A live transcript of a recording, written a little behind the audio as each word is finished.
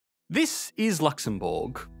This is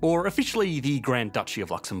Luxembourg, or officially the Grand Duchy of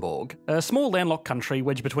Luxembourg, a small landlocked country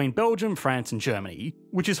wedged between Belgium, France and Germany,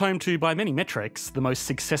 which is home to, by many metrics, the most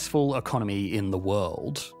successful economy in the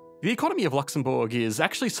world. The economy of Luxembourg is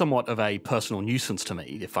actually somewhat of a personal nuisance to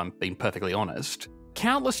me, if I'm being perfectly honest.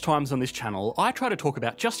 Countless times on this channel, I try to talk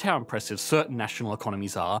about just how impressive certain national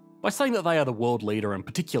economies are by saying that they are the world leader in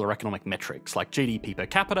particular economic metrics like GDP per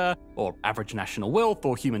capita, or average national wealth,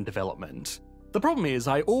 or human development. The problem is,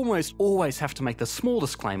 I almost always have to make the small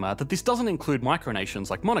disclaimer that this doesn't include micronations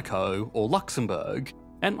like Monaco or Luxembourg,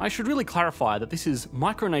 and I should really clarify that this is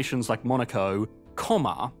micronations like Monaco,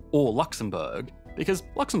 or Luxembourg, because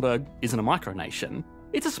Luxembourg isn't a micronation.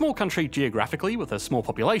 It's a small country geographically with a small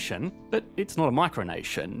population, but it's not a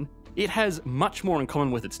micronation. It has much more in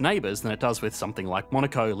common with its neighbours than it does with something like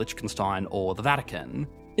Monaco, Liechtenstein, or the Vatican.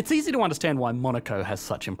 It's easy to understand why Monaco has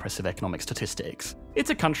such impressive economic statistics.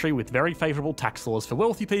 It's a country with very favourable tax laws for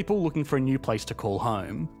wealthy people looking for a new place to call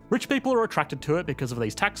home. Rich people are attracted to it because of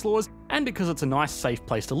these tax laws, and because it's a nice, safe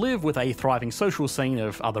place to live with a thriving social scene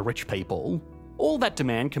of other rich people. All that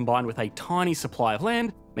demand combined with a tiny supply of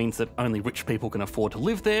land means that only rich people can afford to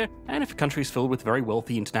live there, and if a country is filled with very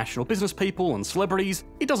wealthy international business people and celebrities,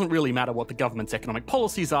 it doesn't really matter what the government's economic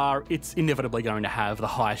policies are, it's inevitably going to have the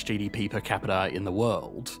highest GDP per capita in the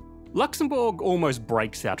world. Luxembourg almost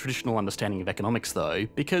breaks our traditional understanding of economics though,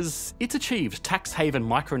 because it's achieved tax haven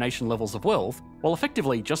micronation levels of wealth while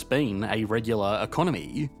effectively just being a regular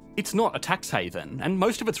economy. It's not a tax haven, and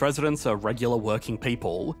most of its residents are regular working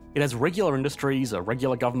people. It has regular industries, a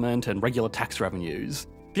regular government, and regular tax revenues.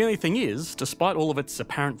 The only thing is, despite all of its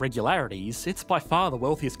apparent regularities, it's by far the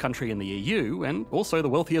wealthiest country in the EU, and also the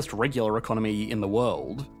wealthiest regular economy in the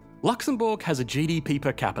world. Luxembourg has a GDP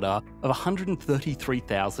per capita of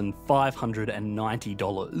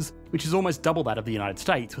 $133,590, which is almost double that of the United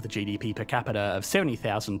States with a GDP per capita of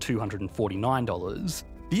 $70,249.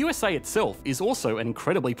 The USA itself is also an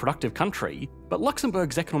incredibly productive country, but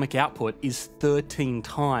Luxembourg's economic output is 13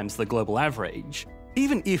 times the global average.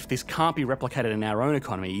 Even if this can't be replicated in our own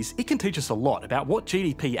economies, it can teach us a lot about what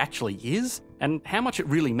GDP actually is and how much it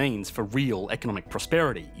really means for real economic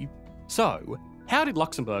prosperity. So, how did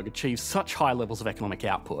Luxembourg achieve such high levels of economic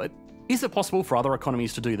output? Is it possible for other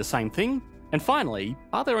economies to do the same thing? And finally,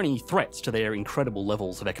 are there any threats to their incredible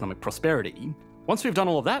levels of economic prosperity? Once we've done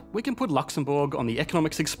all of that, we can put Luxembourg on the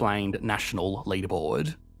Economics Explained national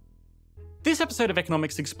leaderboard. This episode of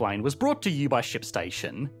Economics Explained was brought to you by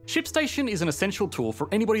ShipStation. ShipStation is an essential tool for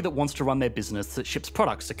anybody that wants to run their business that ships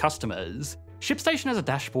products to customers. ShipStation has a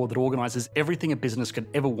dashboard that organises everything a business could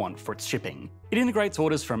ever want for its shipping. It integrates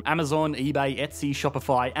orders from Amazon, eBay, Etsy,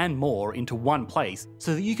 Shopify, and more into one place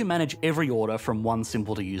so that you can manage every order from one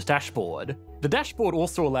simple-to-use dashboard. The dashboard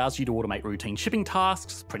also allows you to automate routine shipping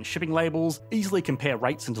tasks, print shipping labels, easily compare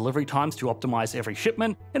rates and delivery times to optimise every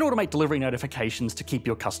shipment, and automate delivery notifications to keep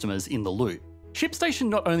your customers in the loop. ShipStation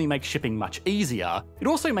not only makes shipping much easier, it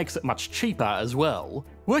also makes it much cheaper as well.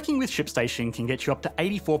 Working with ShipStation can get you up to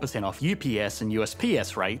 84% off UPS and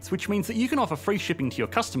USPS rates, which means that you can offer free shipping to your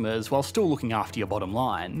customers while still looking after your bottom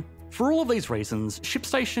line. For all of these reasons,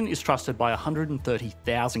 ShipStation is trusted by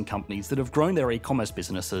 130,000 companies that have grown their e-commerce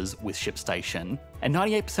businesses with ShipStation, and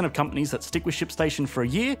 98% of companies that stick with ShipStation for a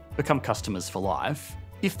year become customers for life.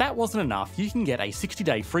 If that wasn't enough, you can get a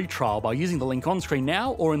 60-day free trial by using the link on screen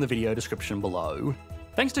now or in the video description below.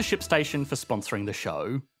 Thanks to ShipStation for sponsoring the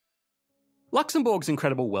show. Luxembourg's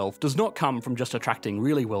incredible wealth does not come from just attracting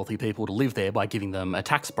really wealthy people to live there by giving them a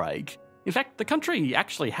tax break. In fact, the country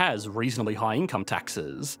actually has reasonably high income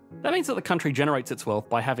taxes. That means that the country generates its wealth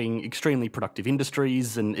by having extremely productive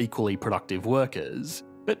industries and equally productive workers.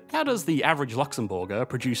 But how does the average Luxembourger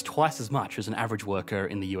produce twice as much as an average worker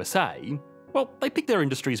in the USA? Well, they pick their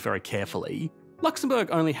industries very carefully. Luxembourg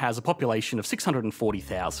only has a population of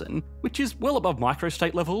 640,000, which is well above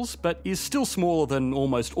microstate levels, but is still smaller than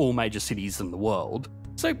almost all major cities in the world.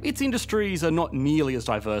 So its industries are not nearly as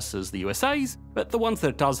diverse as the USA's, but the ones that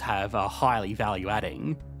it does have are highly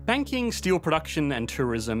value-adding. Banking, steel production, and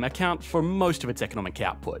tourism account for most of its economic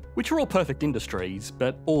output, which are all perfect industries,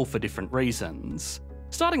 but all for different reasons.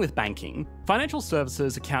 Starting with banking, financial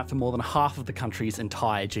services account for more than half of the country's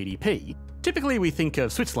entire GDP. Typically we think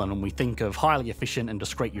of Switzerland when we think of highly efficient and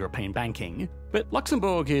discreet European banking, but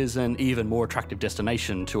Luxembourg is an even more attractive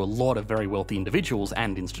destination to a lot of very wealthy individuals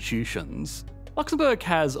and institutions. Luxembourg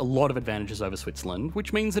has a lot of advantages over Switzerland,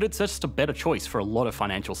 which means that it's just a better choice for a lot of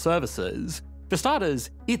financial services. For starters,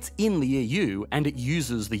 it's in the EU and it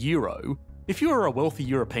uses the euro. If you're a wealthy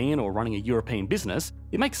European or running a European business,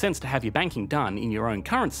 it makes sense to have your banking done in your own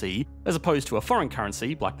currency, as opposed to a foreign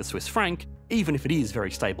currency like the Swiss franc, even if it is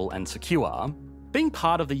very stable and secure. Being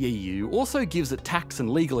part of the EU also gives it tax and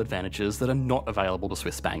legal advantages that are not available to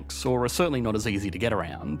Swiss banks, or are certainly not as easy to get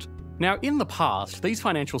around. Now, in the past, these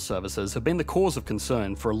financial services have been the cause of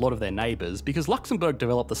concern for a lot of their neighbours because Luxembourg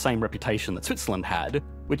developed the same reputation that Switzerland had,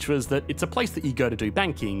 which was that it's a place that you go to do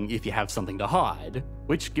banking if you have something to hide,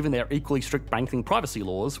 which, given their equally strict banking privacy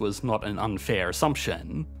laws, was not an unfair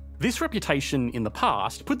assumption. This reputation in the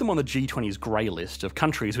past put them on the G20's grey list of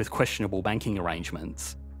countries with questionable banking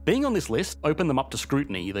arrangements. Being on this list opened them up to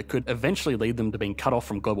scrutiny that could eventually lead them to being cut off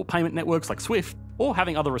from global payment networks like SWIFT, or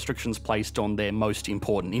having other restrictions placed on their most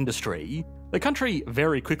important industry. The country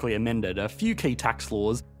very quickly amended a few key tax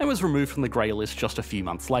laws and was removed from the grey list just a few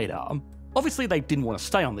months later. Obviously, they didn't want to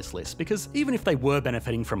stay on this list because even if they were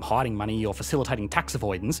benefiting from hiding money or facilitating tax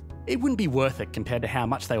avoidance, it wouldn't be worth it compared to how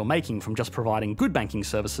much they were making from just providing good banking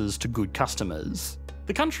services to good customers.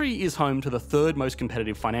 The country is home to the third most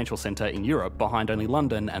competitive financial centre in Europe, behind only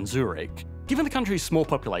London and Zurich. Given the country's small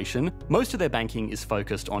population, most of their banking is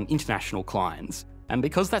focused on international clients, and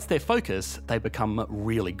because that's their focus, they become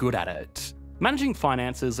really good at it. Managing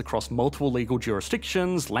finances across multiple legal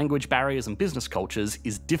jurisdictions, language barriers and business cultures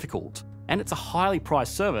is difficult, and it's a highly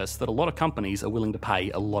priced service that a lot of companies are willing to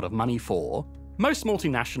pay a lot of money for. Most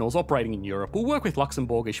multinationals operating in Europe will work with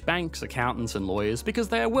Luxembourgish banks, accountants and lawyers because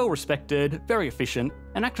they are well respected, very efficient,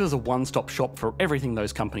 and act as a one-stop shop for everything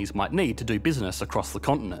those companies might need to do business across the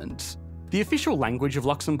continent. The official language of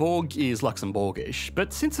Luxembourg is Luxembourgish,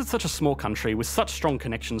 but since it's such a small country with such strong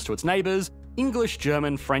connections to its neighbours, English,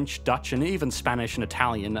 German, French, Dutch and even Spanish and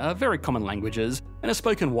Italian are very common languages and are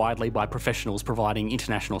spoken widely by professionals providing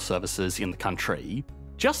international services in the country.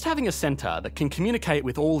 Just having a centre that can communicate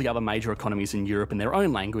with all the other major economies in Europe in their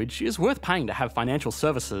own language is worth paying to have financial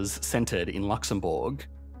services centred in Luxembourg.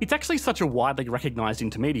 It's actually such a widely recognised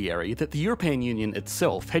intermediary that the European Union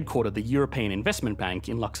itself headquartered the European Investment Bank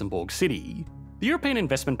in Luxembourg City. The European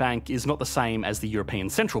Investment Bank is not the same as the European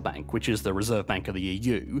Central Bank, which is the Reserve Bank of the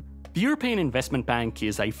EU. The European Investment Bank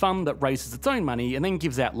is a fund that raises its own money and then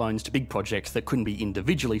gives out loans to big projects that couldn't be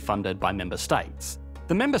individually funded by member states.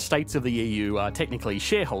 The member states of the EU are technically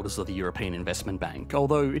shareholders of the European Investment Bank,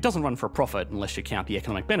 although it doesn't run for a profit unless you count the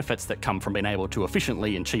economic benefits that come from being able to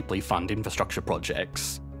efficiently and cheaply fund infrastructure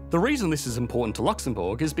projects. The reason this is important to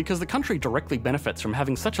Luxembourg is because the country directly benefits from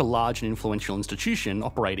having such a large and influential institution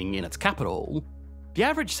operating in its capital. The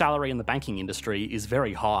average salary in the banking industry is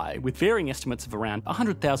very high, with varying estimates of around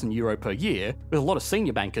 €100,000 per year, with a lot of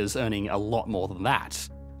senior bankers earning a lot more than that.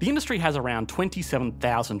 The industry has around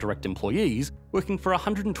 27,000 direct employees working for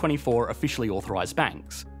 124 officially authorised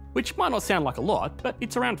banks, which might not sound like a lot, but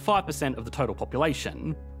it's around 5% of the total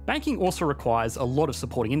population. Banking also requires a lot of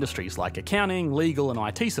supporting industries like accounting, legal and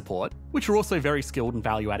IT support, which are also very skilled and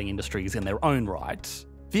value-adding industries in their own right.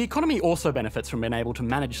 The economy also benefits from being able to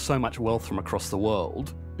manage so much wealth from across the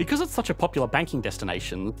world. Because it's such a popular banking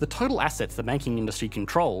destination, the total assets the banking industry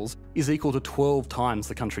controls is equal to 12 times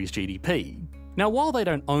the country's GDP. Now, while they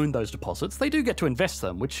don't own those deposits, they do get to invest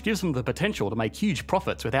them, which gives them the potential to make huge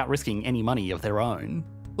profits without risking any money of their own.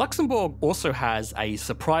 Luxembourg also has a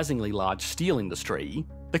surprisingly large steel industry.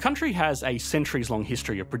 The country has a centuries-long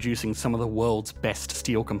history of producing some of the world's best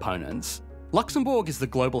steel components. Luxembourg is the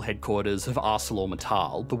global headquarters of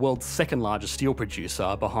ArcelorMittal, the world's second largest steel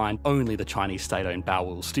producer behind only the Chinese state-owned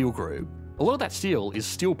Baowu Steel Group. A lot of that steel is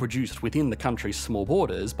still produced within the country's small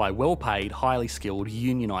borders by well-paid, highly skilled,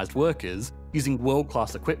 unionised workers using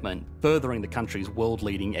world-class equipment, furthering the country's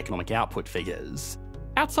world-leading economic output figures.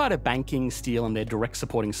 Outside of banking, steel and their direct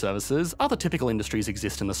supporting services, other typical industries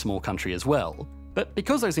exist in the small country as well. But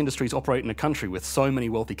because those industries operate in a country with so many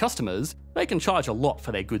wealthy customers, they can charge a lot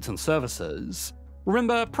for their goods and services.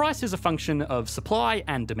 Remember, price is a function of supply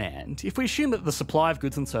and demand. If we assume that the supply of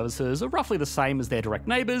goods and services are roughly the same as their direct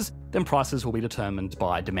neighbours, then prices will be determined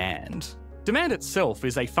by demand. Demand itself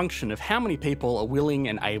is a function of how many people are willing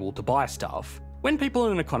and able to buy stuff. When people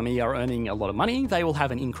in an economy are earning a lot of money, they will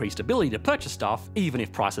have an increased ability to purchase stuff even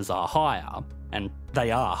if prices are higher. And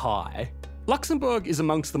they are high. Luxembourg is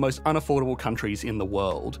amongst the most unaffordable countries in the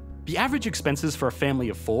world. The average expenses for a family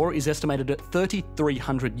of 4 is estimated at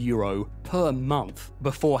 €3,300 per month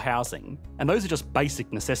before housing, and those are just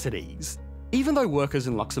basic necessities. Even though workers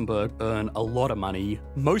in Luxembourg earn a lot of money,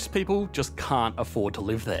 most people just can't afford to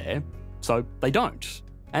live there. So they don't.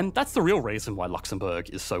 And that's the real reason why Luxembourg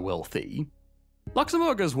is so wealthy.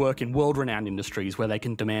 Luxembourgers work in world-renowned industries where they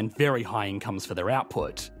can demand very high incomes for their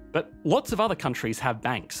output. But lots of other countries have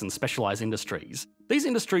banks and specialised industries. These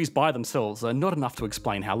industries by themselves are not enough to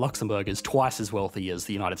explain how Luxembourg is twice as wealthy as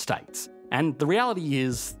the United States. And the reality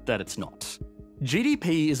is that it's not.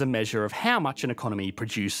 GDP is a measure of how much an economy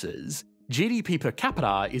produces. GDP per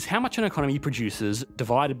capita is how much an economy produces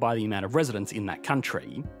divided by the amount of residents in that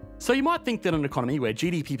country. So you might think that an economy where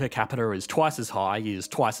GDP per capita is twice as high is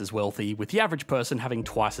twice as wealthy, with the average person having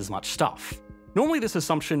twice as much stuff. Normally this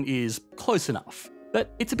assumption is close enough,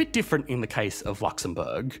 but it's a bit different in the case of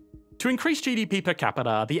Luxembourg. To increase GDP per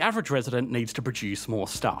capita, the average resident needs to produce more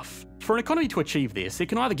stuff. For an economy to achieve this, it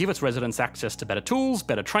can either give its residents access to better tools,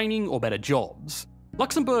 better training, or better jobs.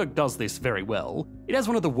 Luxembourg does this very well. It has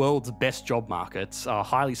one of the world's best job markets, a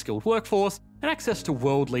highly skilled workforce, and access to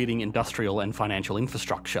world-leading industrial and financial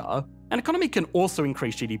infrastructure. An economy can also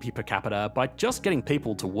increase GDP per capita by just getting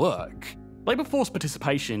people to work. Labour force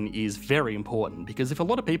participation is very important because if a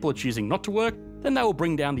lot of people are choosing not to work, then they will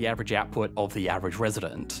bring down the average output of the average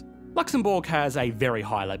resident. Luxembourg has a very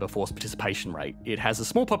high labour force participation rate. It has a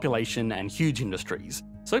small population and huge industries,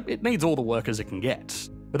 so it needs all the workers it can get.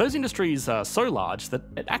 But those industries are so large that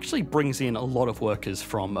it actually brings in a lot of workers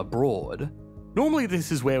from abroad. Normally this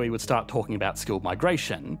is where we would start talking about skilled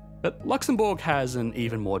migration, but Luxembourg has an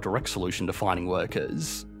even more direct solution to finding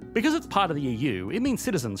workers. Because it's part of the EU, it means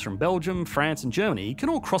citizens from Belgium, France and Germany can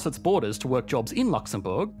all cross its borders to work jobs in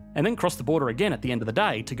Luxembourg, and then cross the border again at the end of the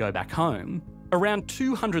day to go back home. Around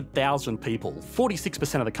 200,000 people,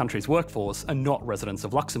 46% of the country's workforce, are not residents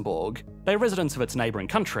of Luxembourg. They're residents of its neighbouring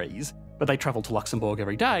countries, but they travel to Luxembourg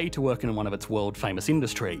every day to work in one of its world-famous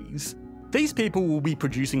industries. These people will be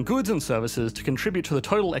producing goods and services to contribute to the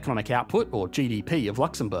total economic output, or GDP, of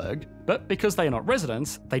Luxembourg, but because they are not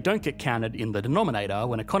residents, they don't get counted in the denominator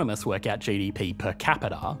when economists work out GDP per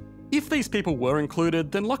capita. If these people were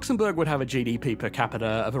included, then Luxembourg would have a GDP per capita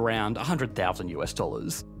of around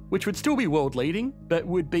 $100,000, which would still be world-leading, but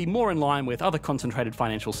would be more in line with other concentrated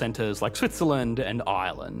financial centres like Switzerland and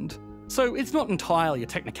Ireland. So it's not entirely a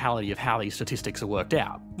technicality of how these statistics are worked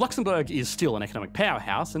out. Luxembourg is still an economic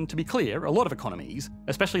powerhouse, and to be clear, a lot of economies,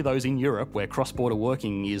 especially those in Europe where cross-border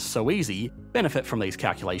working is so easy, benefit from these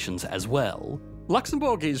calculations as well.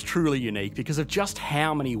 Luxembourg is truly unique because of just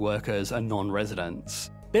how many workers are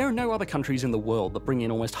non-residents. There are no other countries in the world that bring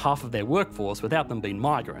in almost half of their workforce without them being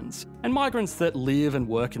migrants, and migrants that live and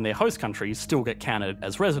work in their host countries still get counted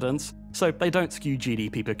as residents, so they don't skew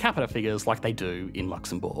GDP per capita figures like they do in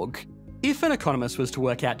Luxembourg. If an economist was to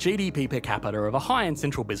work out GDP per capita of a high-end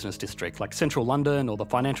central business district like central London or the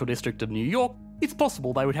financial district of New York, it's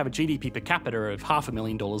possible they would have a GDP per capita of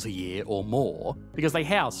 $500,000 a year or more, because they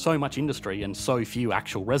house so much industry and so few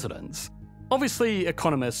actual residents. Obviously,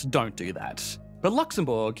 economists don't do that. But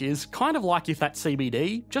Luxembourg is kind of like if that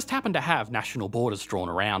CBD just happened to have national borders drawn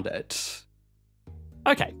around it.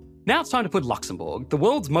 Okay, now it's time to put Luxembourg, the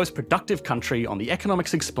world's most productive country, on the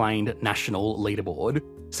Economics Explained national leaderboard.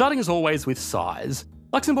 Starting as always with size,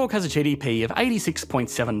 Luxembourg has a GDP of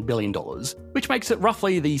 $86.7 billion, which makes it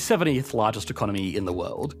roughly the 70th largest economy in the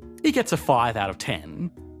world. It gets a 5 out of 10.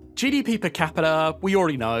 GDP per capita, we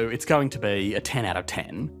already know it's going to be a 10 out of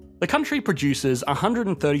 10. The country produces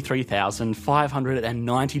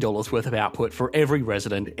 $133,590 worth of output for every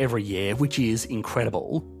resident every year, which is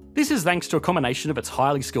incredible. This is thanks to a combination of its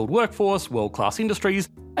highly skilled workforce, world-class industries,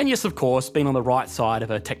 and yes, of course, being on the right side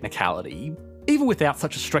of a technicality. Even without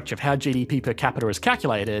such a stretch of how GDP per capita is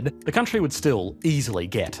calculated, the country would still easily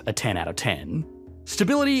get a 10 out of 10.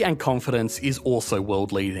 Stability and confidence is also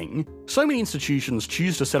world-leading. So many institutions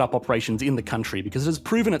choose to set up operations in the country because it has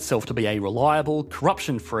proven itself to be a reliable,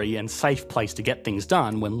 corruption-free and safe place to get things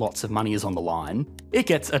done when lots of money is on the line. It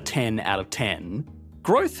gets a 10 out of 10.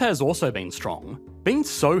 Growth has also been strong. Being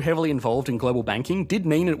so heavily involved in global banking did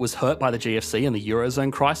mean it was hurt by the GFC and the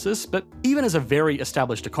Eurozone crisis, but even as a very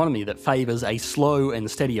established economy that favours a slow and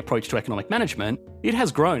steady approach to economic management, it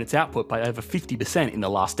has grown its output by over 50% in the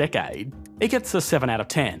last decade. It gets a 7 out of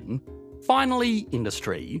 10. Finally,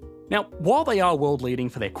 industry. Now, while they are world-leading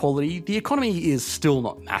for their quality, the economy is still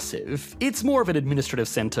not massive. It's more of an administrative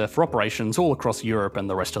centre for operations all across Europe and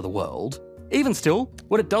the rest of the world. Even still,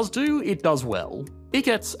 what it does do, it does well. It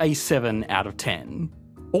gets a 7 out of 10.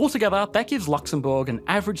 Altogether, that gives Luxembourg an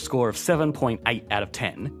average score of 7.8 out of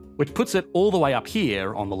 10, which puts it all the way up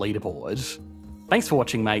here on the leaderboard. Thanks for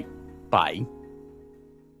watching, mate. Bye.